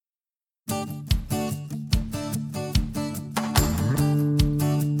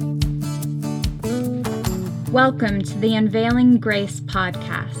Welcome to the Unveiling Grace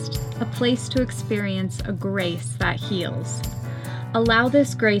podcast, a place to experience a grace that heals. Allow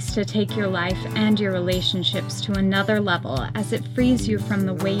this grace to take your life and your relationships to another level as it frees you from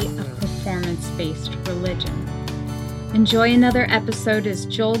the weight of performance-based religion. Enjoy another episode as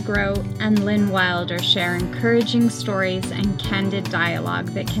Joel Groat and Lynn Wilder share encouraging stories and candid dialogue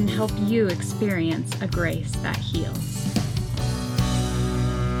that can help you experience a grace that heals.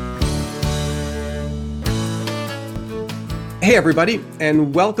 Hey everybody,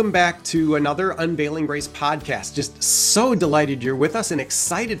 and welcome back to another Unveiling Grace podcast. Just so delighted you're with us and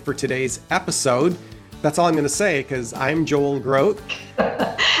excited for today's episode. That's all I'm going to say because I'm Joel Groat.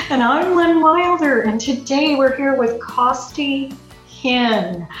 And I'm Lynn Wilder, and today we're here with Costi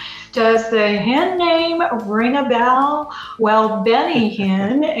Hinn. Does the Hinn name ring a bell? Well, Benny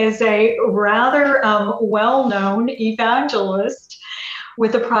Hinn is a rather well-known evangelist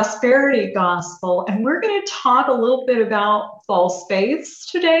with the prosperity gospel. And we're going to talk a little bit about false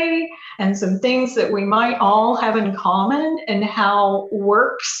faiths today and some things that we might all have in common and how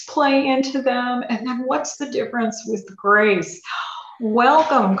works play into them. And then what's the difference with grace?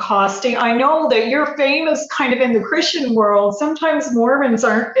 Welcome, Costi. I know that you're famous kind of in the Christian world. Sometimes Mormons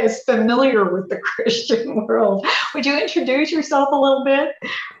aren't as familiar with the Christian world. Would you introduce yourself a little bit?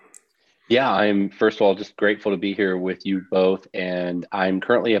 Yeah, I'm first of all just grateful to be here with you both. And I'm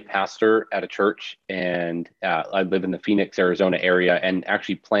currently a pastor at a church, and I live in the Phoenix, Arizona area, and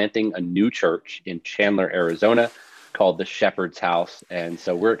actually planting a new church in Chandler, Arizona called the Shepherd's House. And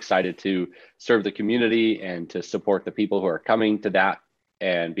so we're excited to serve the community and to support the people who are coming to that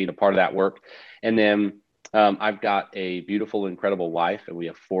and being a part of that work. And then I've got a beautiful, incredible wife, and we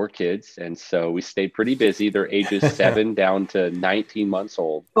have 4 kids. And so we stay pretty busy. They're ages 7 down to 19 months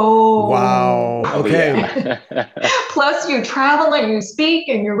old. Oh, wow. Okay. Yeah. Plus you travel and you speak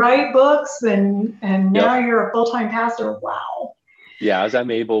and you write books and now you're a full-time pastor. Wow. Yeah, as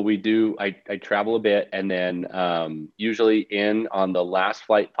I'm able, I travel a bit, and then usually in on the last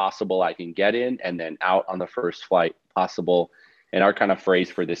flight possible I can get in, and then out on the first flight possible. And our kind of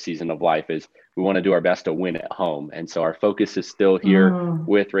phrase for this season of life is we want to do our best to win at home. And so our focus is still here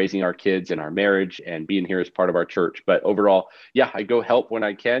with raising our kids and our marriage and being here as part of our church. But overall, yeah, I go help when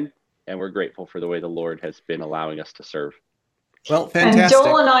I can. And we're grateful for the way the Lord has been allowing us to serve. Well, fantastic. And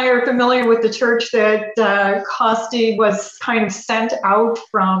Joel and I are familiar with the church that Costi was kind of sent out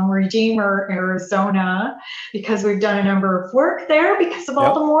from, Redeemer, Arizona, because we've done a number of work there because of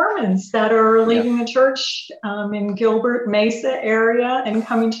all the Mormons that are leaving the church in Gilbert Mesa area and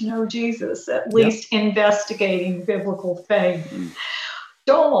coming to know Jesus, at least investigating biblical faith.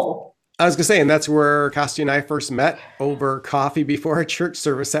 Joel. I was going to say, and that's where Costi and I first met over coffee before a church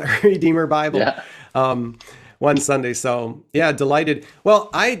service at Redeemer Bible. Yeah. One Sunday. So yeah, delighted.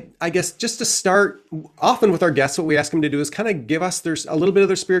 Well, I guess just to start, often with our guests, what we ask them to do is kind of give us a little bit of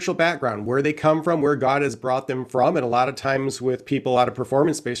their spiritual background, where they come from, where God has brought them from. And a lot of times with people out of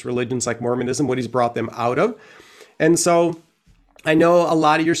performance-based religions like Mormonism, what he's brought them out of. And so I know a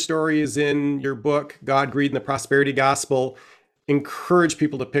lot of your story is in your book, God, Greed, and the Prosperity Gospel. Encourage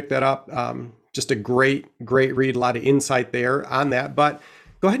people to pick that up. Just a great read, a lot of insight there on that. But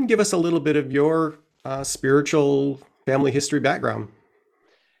go ahead and give us a little bit of your spiritual family history background.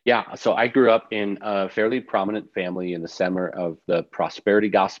 Yeah, so I grew up in a fairly prominent family in the center of the prosperity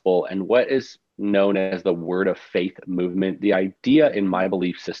gospel and what is known as the word of faith movement. The idea in my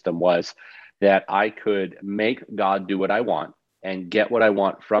belief system was that I could make God do what I want and get what I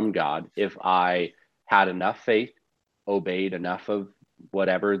want from God if I had enough faith, obeyed enough of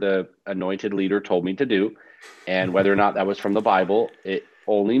whatever the anointed leader told me to do, and whether or not that was from the Bible, it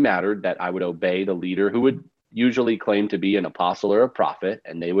only mattered that I would obey the leader, who would usually claim to be an apostle or a prophet.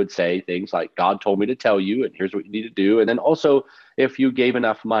 And they would say things like, God told me to tell you, and here's what you need to do. And then also if you gave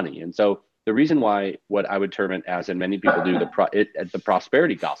enough money. And so the reason why what I would term it as, and many people do, the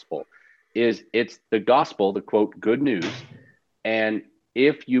prosperity gospel is it's the gospel, the quote, good news. And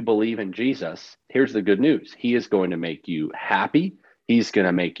if you believe in Jesus, here's the good news. He is going to make you happy. He's going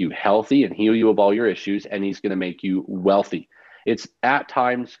to make you healthy and heal you of all your issues. And he's going to make you wealthy. It's at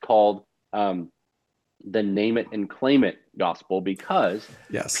times called the name it and claim it gospel because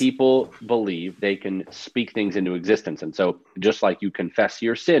people believe they can speak things into existence. And so just like you confess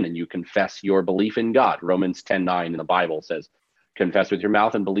your sin and you confess your belief in God, Romans 10:9 in the Bible says, confess with your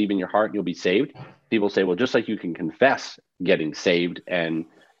mouth and believe in your heart and you'll be saved. People say, well, just like you can confess getting saved and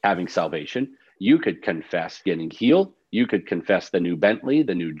having salvation, you could confess getting healed. You could confess the new Bentley,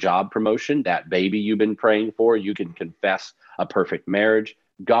 the new job promotion, that baby you've been praying for. You can confess a perfect marriage.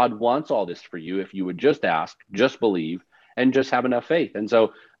 God wants all this for you if you would just ask, just believe, and just have enough faith. And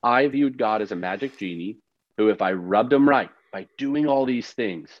so I viewed God as a magic genie who, if I rubbed him right by doing all these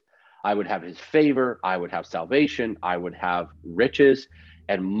things, I would have his favor, I would have salvation, I would have riches,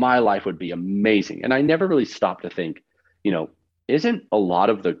 and my life would be amazing. And I never really stopped to think, isn't a lot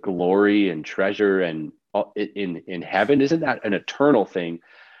of the glory and treasure and in heaven, isn't that an eternal thing?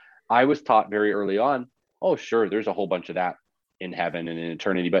 I was taught very early on, oh, sure, there's a whole bunch of that in heaven and in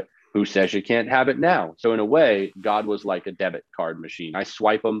eternity, but who says you can't have it now? So in a way, God was like a debit card machine. I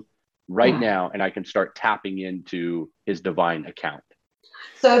swipe them right now and I can start tapping into his divine account.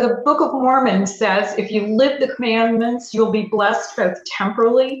 So the Book of Mormon says, if you live the commandments, you'll be blessed both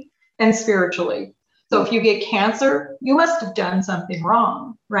temporally and spiritually. So if you get cancer, you must have done something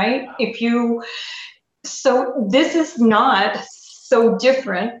wrong, right? So this is not so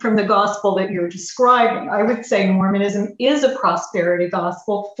different from the gospel that you're describing. I would say Mormonism is a prosperity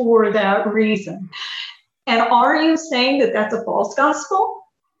gospel for that reason. And are you saying that that's a false gospel?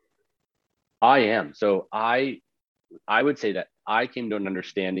 I am. So I would say that I came to an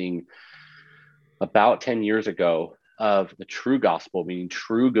understanding about 10 years ago of the true gospel, meaning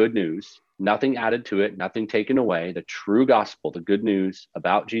true good news, nothing added to it, nothing taken away, the true gospel, the good news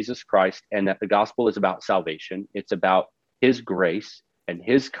about Jesus Christ, and that the gospel is about salvation. It's about his grace and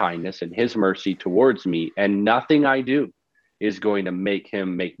his kindness and his mercy towards me, and nothing I do is going to make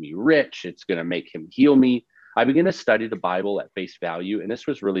me rich. It's going to make him heal me. I began to study the Bible at face value, and this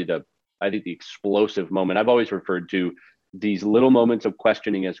was really the explosive moment. I've always referred to these little moments of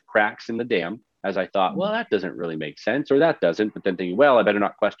questioning as cracks in the dam, as I thought, well, that doesn't really make sense, or that doesn't, but then thinking, well, I better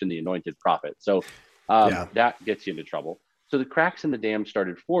not question the anointed prophet. So that gets you into trouble. So the cracks in the dam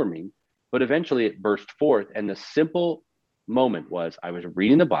started forming, but eventually it burst forth. And the simple moment was I was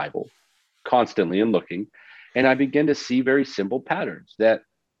reading the Bible constantly and looking, and I began to see very simple patterns that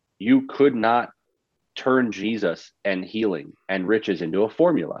you could not turn Jesus and healing and riches into a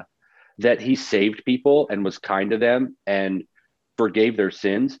formula, that he saved people and was kind to them and forgave their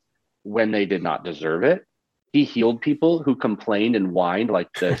sins when they did not deserve it. He healed people who complained and whined,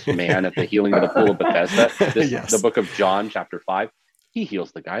 like this man at the healing of the pool of Bethesda, the book of John, chapter 5. He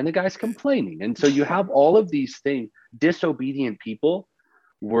heals the guy and the guy's complaining. And so you have all of these things. Disobedient people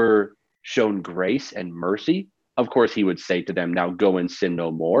were shown grace and mercy. Of course, he would say to them, now go and sin no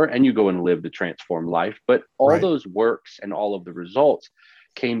more, and you go and live the transformed life. But all those works and all of the results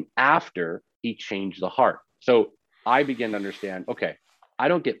came after he changed the heart. So I began to understand, okay, I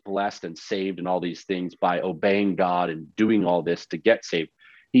don't get blessed and saved and all these things by obeying God and doing all this to get saved.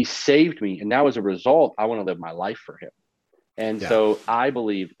 He saved me. And now as a result, I want to live my life for him. And so I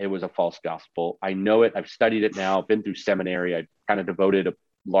believe it was a false gospel. I know it. I've studied it now, been through seminary. I kind of devoted a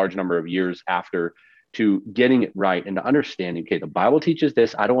large number of years after to getting it right and to understanding, okay, the Bible teaches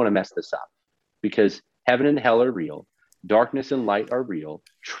this. I don't want to mess this up, because heaven and hell are real. Darkness and light are real.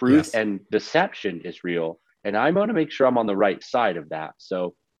 Truth and deception is real. And I want to make sure I'm on the right side of that.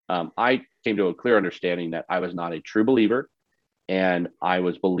 So I came to a clear understanding that I was not a true believer, and I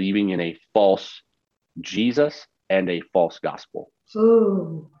was believing in a false Jesus and a false gospel.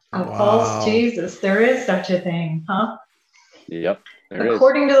 Ooh, a false Jesus. There is such a thing, huh? Yep.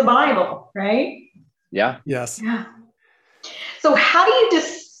 According to the Bible, right? Yeah. Yes. Yeah. So how do you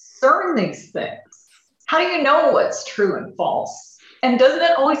discern these things? How do you know what's true and false? And doesn't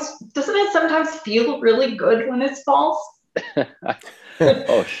it sometimes feel really good when it's false?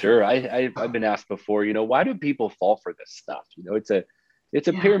 Oh, sure. I've been asked before, why do people fall for this stuff? It's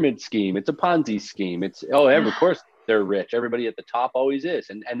a pyramid scheme. It's a Ponzi scheme. Of course they're rich. Everybody at the top always is.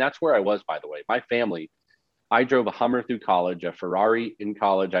 And that's where I was, by the way. My family, I drove a Hummer through college, a Ferrari in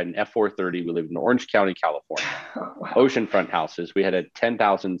college. I had an F430. We lived in Orange County, California. Oceanfront houses. We had a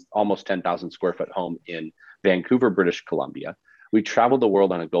almost 10,000 square foot home in Vancouver, British Columbia. We traveled the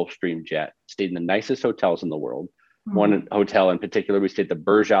world on a Gulfstream jet, stayed in the nicest hotels in the world. One hotel in particular, we stayed at the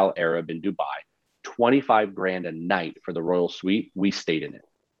Burj Al Arab in Dubai. $25,000 a night for the Royal Suite. We stayed in it.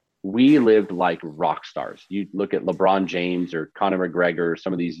 We lived like rock stars. You look at LeBron James or Conor McGregor,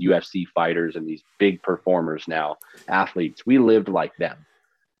 some of these UFC fighters and these big performers now, athletes. We lived like them.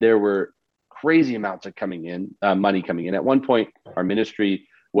 There were crazy amounts of money coming in. At one point, our ministry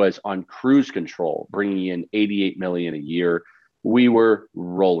was on cruise control, bringing in $88 million a year. We were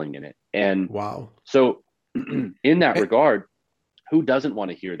rolling in it. And so in that regard, who doesn't want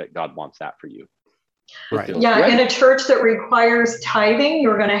to hear that God wants that for you? Right. Yeah. In a church that requires tithing,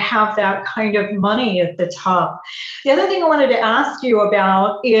 you're going to have that kind of money at the top. The other thing I wanted to ask you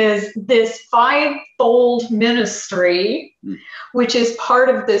about is this fivefold ministry, which is part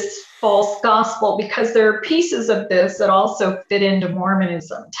of this false gospel, because there are pieces of this that also fit into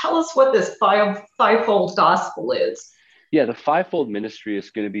Mormonism. Tell us what this fivefold gospel is. Yeah, the fivefold ministry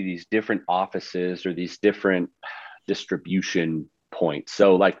is going to be these different offices or these different distribution points.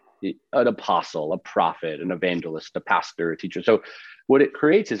 So, like an apostle, a prophet, an evangelist, a pastor, a teacher. So, what it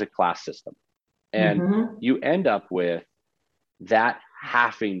creates is a class system. And you end up with that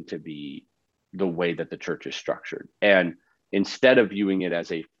having to be the way that the church is structured. And instead of viewing it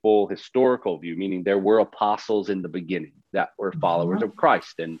as a full historical view, meaning there were apostles in the beginning that were followers of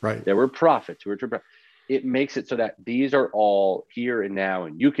Christ, and there were prophets who were, it makes it so that these are all here and now,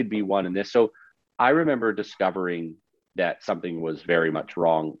 and you could be one in this. So I remember discovering that something was very much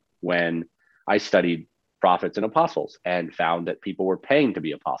wrong when I studied prophets and apostles and found that people were paying to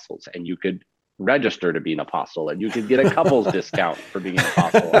be apostles, and you could register to be an apostle and you could get a couple's discount for being an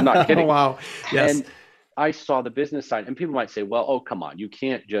apostle. I'm not kidding. Oh, wow. Yes. And I saw the business side, and people might say, well, oh, come on, you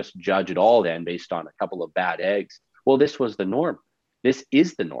can't just judge it all then based on a couple of bad eggs. Well, this was the norm. This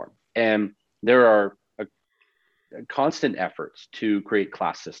is the norm. And there are constant efforts to create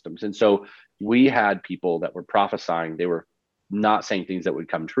class systems. And so we had people that were prophesying. They were not saying things that would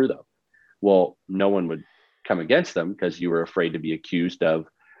come true, though. Well, no one would come against them because you were afraid to be accused of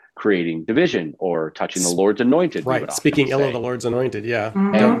creating division or touching the Lord's anointed. Right. Speaking ill of the Lord's anointed. Yeah.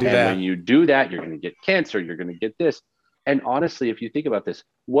 Don't do that. And when you do that, you're going to get cancer. You're going to get this. And honestly, if you think about this,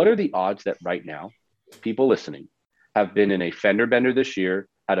 what are the odds that right now people listening have been in a fender bender this year,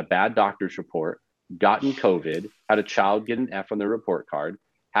 had a bad doctor's report, gotten COVID, had a child get an F on their report card,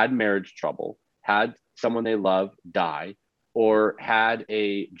 had marriage trouble, had someone they love die, or had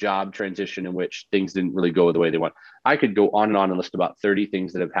a job transition in which things didn't really go the way they want? I could go on and list about 30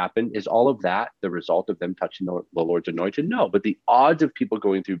 things that have happened. Is all of that the result of them touching the Lord's anointed? No, but the odds of people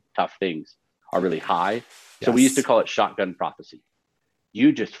going through tough things are really high. Yes. So we used to call it shotgun prophecy.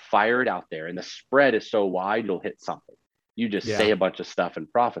 You just fire it out there and the spread is so wide, you'll hit something. You just say a bunch of stuff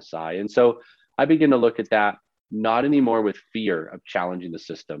and prophesy. And so I begin to look at that, not anymore with fear of challenging the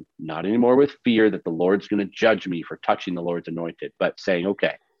system, not anymore with fear that the Lord's going to judge me for touching the Lord's anointed, but saying,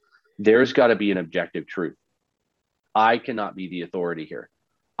 okay, there's got to be an objective truth. I cannot be the authority here.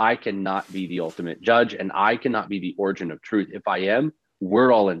 I cannot be the ultimate judge, and I cannot be the origin of truth. If I am,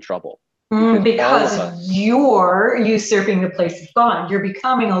 we're all in trouble. Because you're usurping the place of God. You're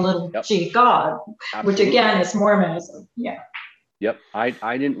becoming a little G God, which again is Mormonism. Yeah. Yep.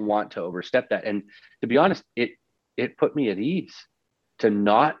 I didn't want to overstep that. And to be honest, it put me at ease to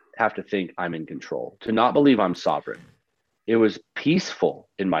not have to think I'm in control, to not believe I'm sovereign. It was peaceful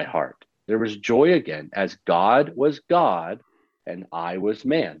in my heart. There was joy again, as God was God and I was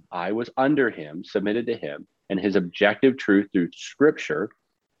man. I was under him, submitted to him, and his objective truth through scripture,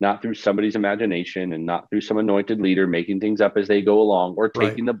 not through somebody's imagination and not through some anointed leader making things up as they go along or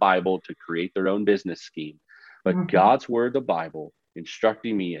taking the Bible to create their own business scheme, but God's word, the Bible,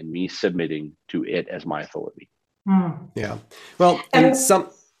 instructing me and me submitting to it as my authority. Yeah. Well, and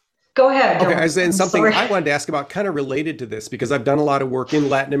go ahead. Okay, I was saying something I wanted to ask about kind of related to this, because I've done a lot of work in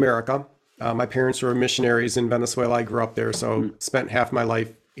Latin America. My parents were missionaries in Venezuela. I grew up there, so spent half my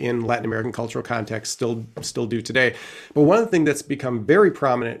life in Latin American cultural context, still do today. But one of the things that's become very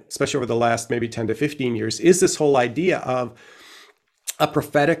prominent, especially over the last maybe 10 to 15 years, is this whole idea of a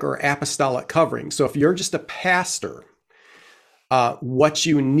prophetic or apostolic covering. So if you're just a pastor, what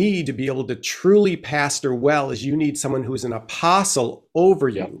you need to be able to truly pastor well is you need someone who's an apostle over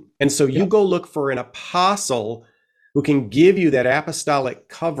you. And so you go look for an apostle who can give you that apostolic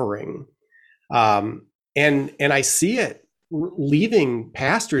covering. And I see it leaving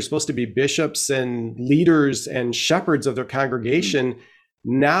pastors, supposed to be bishops and leaders and shepherds of their congregation,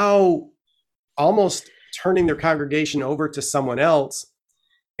 now almost turning their congregation over to someone else.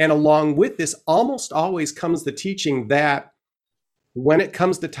 And along with this, almost always comes the teaching that when it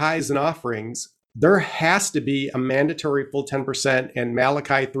comes to tithes and offerings, there has to be a mandatory full 10%, and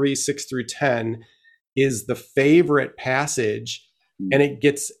Malachi 3:6-10 is the favorite passage. And it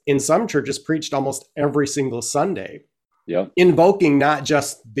gets, in some churches, preached almost every single Sunday. Invoking not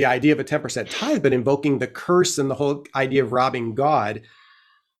just the idea of a 10% tithe, but invoking the curse and the whole idea of robbing God.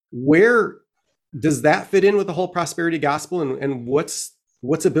 Where does that fit in with the whole prosperity gospel? And what's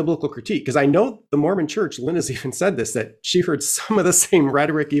a biblical critique? Because I know the Mormon church, Lynn has even said this, that she heard some of the same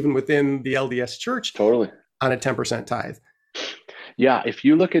rhetoric even within the LDS church on a 10% tithe. Yeah, if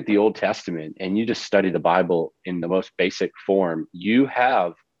you look at the Old Testament and you just study the Bible in the most basic form, you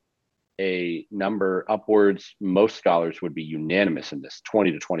have a number upwards. Most scholars would be unanimous in this,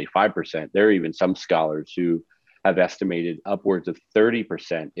 20 to 25%. There are even some scholars who have estimated upwards of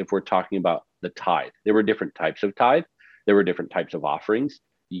 30% if we're talking about the tithe. There were different types of tithe. There were different types of offerings.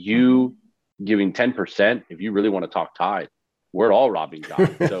 You giving 10%, if you really want to talk tithe, we're all robbing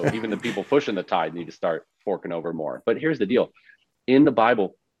God. So even the people pushing the tide need to start forking over more. But here's the deal. In the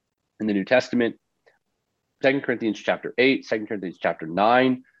Bible, in the New Testament, 2 Corinthians chapter 8, 2 Corinthians chapter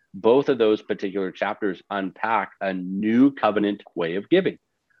 9, both of those particular chapters unpack a new covenant way of giving,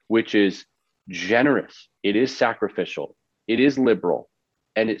 which is generous. It is sacrificial. It is liberal.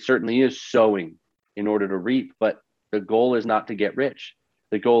 And it certainly is sowing in order to reap. But the goal is not to get rich.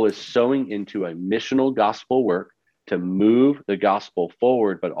 The goal is sowing into a missional gospel work to move the gospel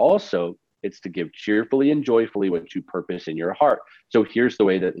forward, but also it's to give cheerfully and joyfully what you purpose in your heart. So here's the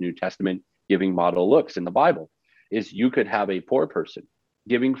way that the New Testament giving model looks in the Bible is you could have a poor person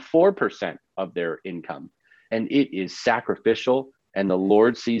giving 4% of their income, and it is sacrificial, and the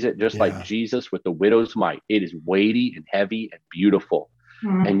Lord sees it just like Jesus with the widow's mite. It is weighty and heavy and beautiful.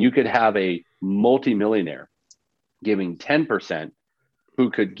 And you could have a multimillionaire giving 10%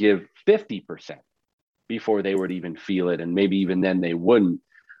 who could give 50% before they would even feel it, and maybe even then they wouldn't.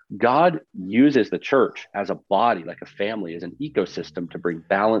 God uses the church as a body, like a family, as an ecosystem to bring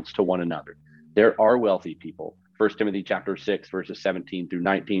balance to one another. There are wealthy people. 1 Timothy chapter 6, verses 17 through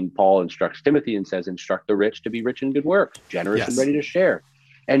 19, Paul instructs Timothy and says, instruct the rich to be rich in good works, generous and ready to share.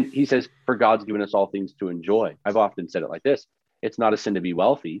 And he says, for God's given us all things to enjoy. I've often said it like this. It's not a sin to be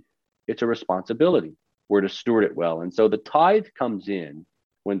wealthy. It's a responsibility. We're to steward it well. And so the tithe comes in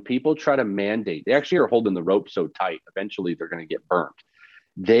when people try to mandate. They actually are holding the rope so tight, eventually they're going to get burnt.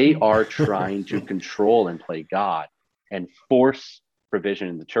 They are trying to control and play God and force provision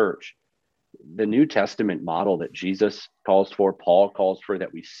in the church. The New Testament model that Jesus calls for, Paul calls for,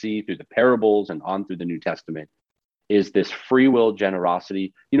 that we see through the parables and on through the New Testament is this free will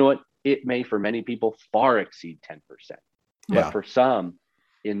generosity. You know what? It may, for many people, far exceed 10%. But for some,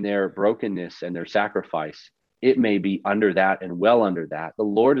 in their brokenness and their sacrifice, it may be under that and well under that. The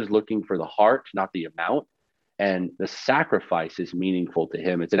Lord is looking for the heart, not the amount. And the sacrifice is meaningful to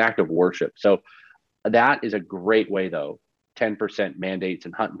him. It's an act of worship. So that is a great way, though. 10% mandates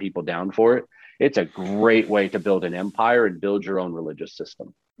and hunting people down for it. It's a great way to build an empire and build your own religious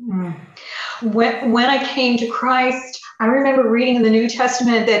system. When I came to Christ, I remember reading in the New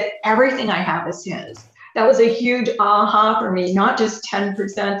Testament that everything I have is his. That was a huge aha for me, not just 10%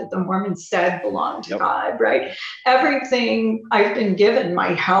 that the Mormons said belonged to God, right? Everything I've been given,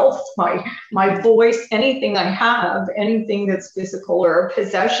 my health, my voice, anything I have, anything that's physical or a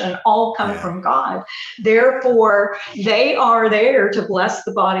possession, all come from God. Therefore, they are there to bless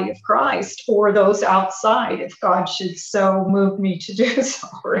the body of Christ or those outside, if God should so move me to do so,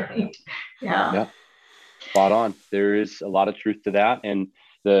 right? Yeah. Spot on. There is a lot of truth to that. And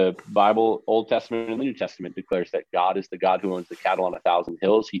the Bible, Old Testament and the New Testament, declares that God is the God who owns the cattle on 1,000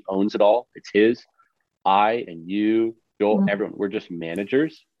 hills. He owns it all. It's his. I and you, Joel, everyone, we're just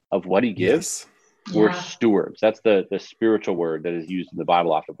managers of what he gives. We're stewards. That's the spiritual word that is used in the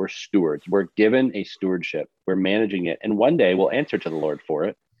Bible often. We're stewards. We're given a stewardship. We're managing it. And one day we'll answer to the Lord for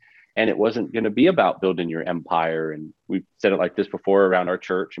it. And it wasn't going to be about building your empire. And we've said it like this before around our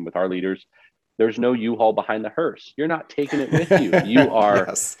church and with our leaders. There's no U-Haul behind the hearse. You're not taking it with you. You are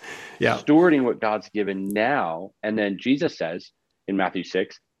stewarding what God's given now. And then Jesus says in Matthew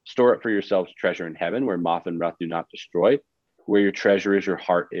 6, store up for yourselves treasure in heaven where moth and rust do not destroy. Where your treasure is, your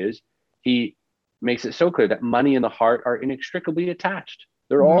heart is. He makes it so clear that money and the heart are inextricably attached.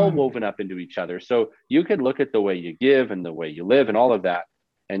 They're all woven up into each other. So you could look at the way you give and the way you live and all of that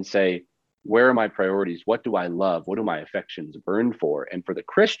and say, where are my priorities? What do I love? What do my affections burn for? And for the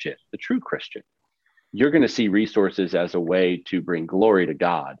Christian, the true Christian, you're going to see resources as a way to bring glory to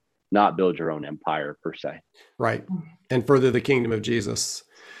God, not build your own empire per se. Right. And further the kingdom of Jesus.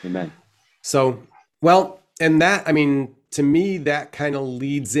 Amen. So, well, and that, I mean, to me, that kind of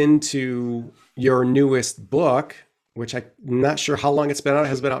leads into your newest book, which I'm not sure how long it's been out. It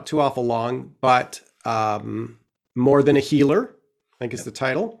has been out too awful long, but More Than a Healer, I think is the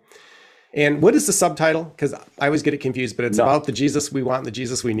title. And what is the subtitle? Because I always get it confused, but it's about the Jesus we want and the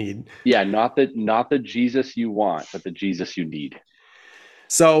Jesus we need. Yeah, not the Jesus you want, but the Jesus you need.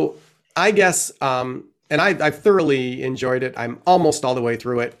 So I guess, and I've thoroughly enjoyed it. I'm almost all the way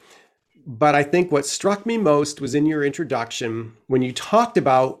through it. But I think what struck me most was in your introduction when you talked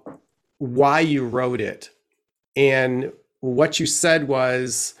about why you wrote it. And what you said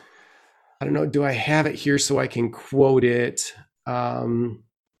was, I don't know, do I have it here so I can quote it?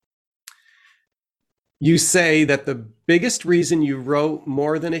 You say that the biggest reason you wrote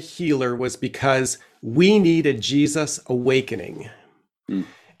More Than a Healer was because we need a Jesus awakening.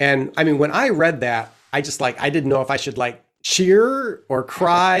 And I mean, when I read that, I didn't know if I should cheer or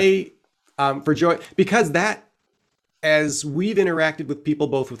cry for joy, because that as we've interacted with people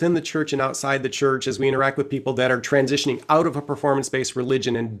both within the church and outside the church, as we interact with people that are transitioning out of a performance-based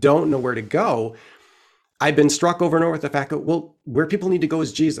religion and don't know where to go, I've been struck over and over with the fact that, well, where people need to go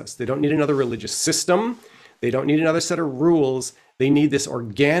is Jesus. They don't need another religious system. They don't need another set of rules. They need this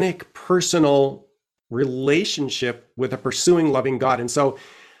organic, personal relationship with a pursuing, loving God. And so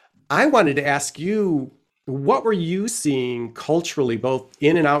I wanted to ask you, what were you seeing culturally, both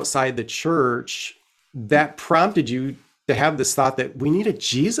in and outside the church, that prompted you to have this thought that we need a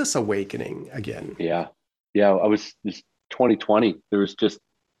Jesus awakening again? Yeah. I was this 2020, there was just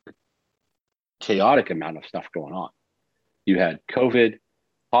a chaotic amount of stuff going on. You had COVID,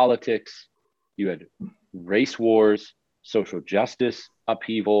 politics, you had race wars, social justice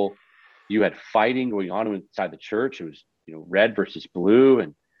upheaval, you had fighting going on inside the church. It was, red versus blue.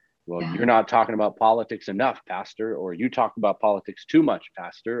 And well, you're not talking about politics enough, Pastor, or you talk about politics too much,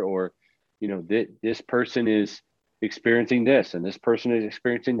 Pastor, or this person is experiencing this and this person is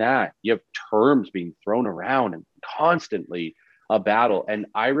experiencing that. You have terms being thrown around and constantly a battle. And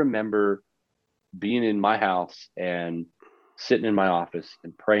I remember being in my house and sitting in my office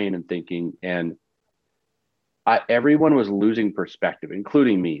and praying and thinking, and everyone was losing perspective,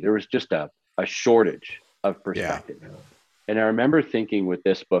 including me. There was just a shortage of perspective. Yeah. And I remember thinking with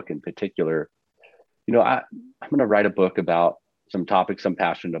this book in particular, I'm going to write a book about some topics I'm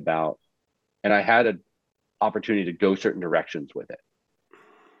passionate about. And I had an opportunity to go certain directions with it.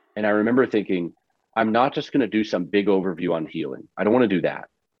 And I remember thinking, I'm not just going to do some big overview on healing. I don't want to do that.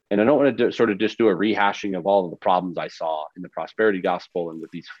 And I don't want to sort of just do a rehashing of all of the problems I saw in the prosperity gospel and with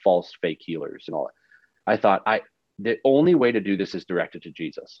these false fake healers and all that. I thought the only way to do this is directed to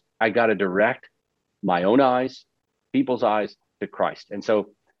Jesus. I got to direct my own eyes, people's eyes to Christ. And so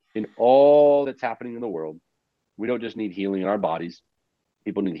in all that's happening in the world, we don't just need healing in our bodies.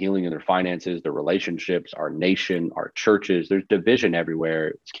 People need healing in their finances, their relationships, our nation, our churches. There's division everywhere.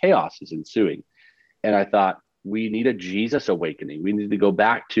 It's chaos is ensuing. And I thought, we need a Jesus awakening. We need to go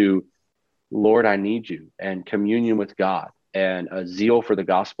back to, Lord, I need you, and communion with God and a zeal for the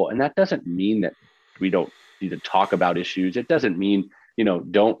gospel. And that doesn't mean that we don't need to talk about issues. It doesn't mean,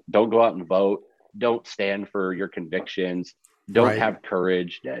 don't go out and vote. Don't stand for your convictions. Don't have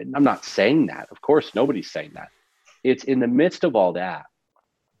courage. I'm not saying that. Of course, nobody's saying that. It's in the midst of all that.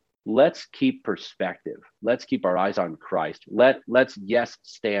 Let's keep perspective. Let's keep our eyes on Christ. Let's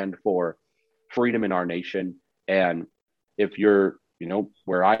stand for freedom in our nation. And if you're,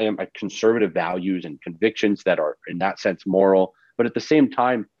 where I am, conservative values and convictions that are in that sense moral, but at the same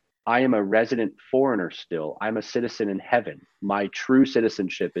time, I am a resident foreigner still. I'm a citizen in heaven. My true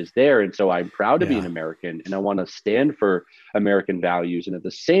citizenship is there. And so I'm proud to be an American, and I want to stand for American values. And at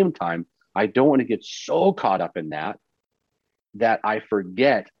the same time, I don't want to get so caught up in that I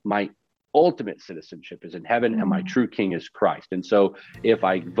forget my ultimate citizenship is in heaven and my true king is Christ. And so if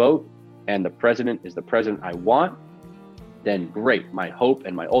I vote and the president is the president I want, then great. My hope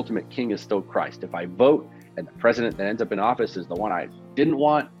and my ultimate king is still Christ. If I vote and the president that ends up in office is the one I didn't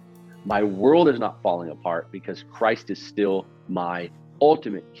want, my world is not falling apart because Christ is still my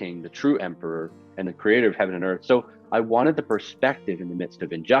ultimate king, the true emperor and the creator of heaven and earth. So I wanted the perspective in the midst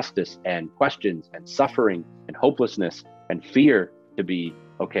of injustice and questions and suffering and hopelessness and fear to be,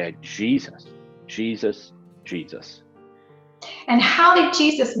 okay, Jesus. And how did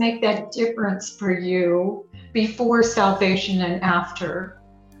Jesus make that difference for you before salvation and after?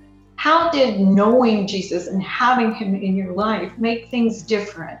 How did knowing Jesus and having him in your life make things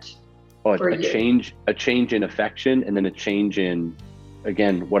different? A change in affection, and then a change in,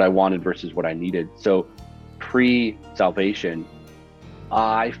 again, what I wanted versus what I needed. So pre-salvation,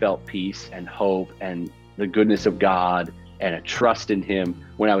 I felt peace and hope and the goodness of God and a trust in him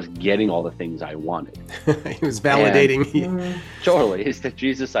when I was getting all the things I wanted. He was validating. Totally. It's the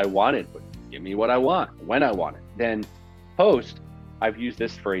Jesus I wanted, but give me what I want, when I want it. Then post, I've used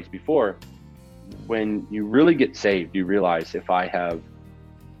this phrase before, when you really get saved, you realize if I have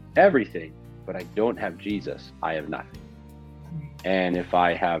everything, but I don't have Jesus, I have nothing. And if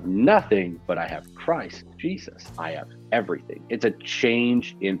I have nothing, but I have Christ, Jesus, I have everything. It's a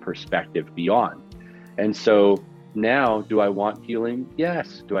change in perspective beyond. And so now, do I want healing?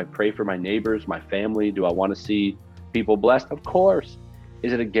 Yes. Do I pray for my neighbors, my family? Do I want to see people blessed? Of course.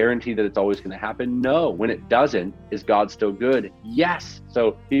 Is it a guarantee that it's always going to happen? No. When it doesn't, is God still good? Yes.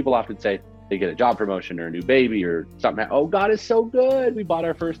 So people often say they get a job promotion or a new baby or something. Oh, God is so good. We bought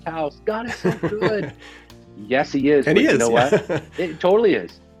our first house. God is so good. Yes, he is. And he is. You know what? It totally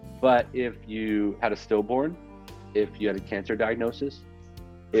is. But if you had a stillborn, if you had a cancer diagnosis,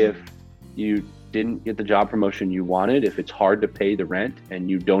 if you didn't get the job promotion you wanted, if it's hard to pay the rent and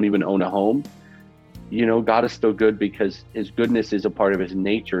you don't even own a home, God is still good because his goodness is a part of his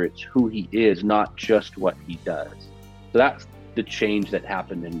nature. It's who he is, not just what he does. So that's the change that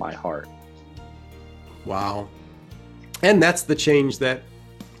happened in my heart. Wow. And that's the change that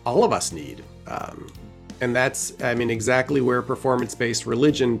all of us need. And that's, exactly where performance-based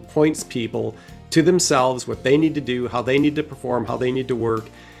religion points people to themselves, what they need to do, how they need to perform, how they need to work.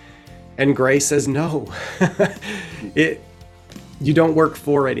 And grace says, no, you don't work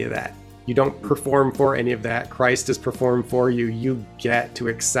for any of that. You don't perform for any of that. Christ has performed for you. You get to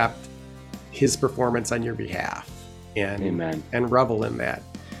accept his performance on your behalf and, Amen. And revel in that.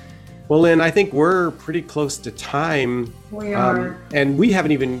 Well, Lynn, I think we're pretty close to time. We are. And we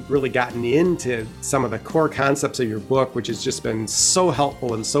haven't even really gotten into some of the core concepts of your book, which has just been so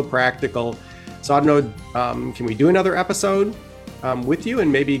helpful and so practical. So I don't know, can we do another episode with you and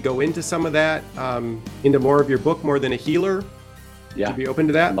maybe go into some of that, into more of your book, More Than a Healer? Yeah. Would you be open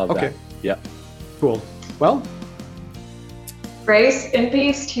to that? Love okay. That. Yeah. Cool. Well, grace and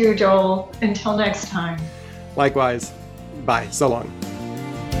peace to you, Joel. Until next time. Likewise. Bye. So long.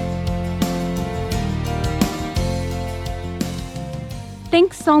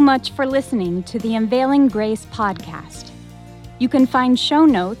 Thanks so much for listening to the Unveiling Grace podcast. You can find show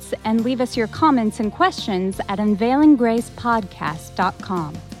notes and leave us your comments and questions at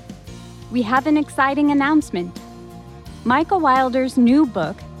unveilinggracepodcast.com. We have an exciting announcement. Micah Wilder's new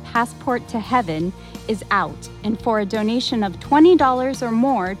book, Passport to Heaven, is out, and for a donation of $20 or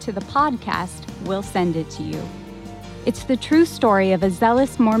more to the podcast, we'll send it to you. It's the true story of a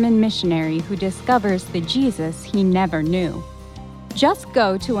zealous Mormon missionary who discovers the Jesus he never knew. Just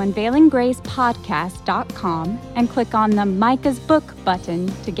go to unveilinggracepodcast.com and click on the Micah's Book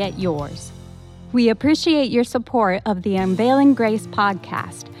button to get yours. We appreciate your support of the Unveiling Grace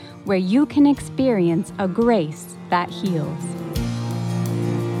podcast, where you can experience a grace that heals.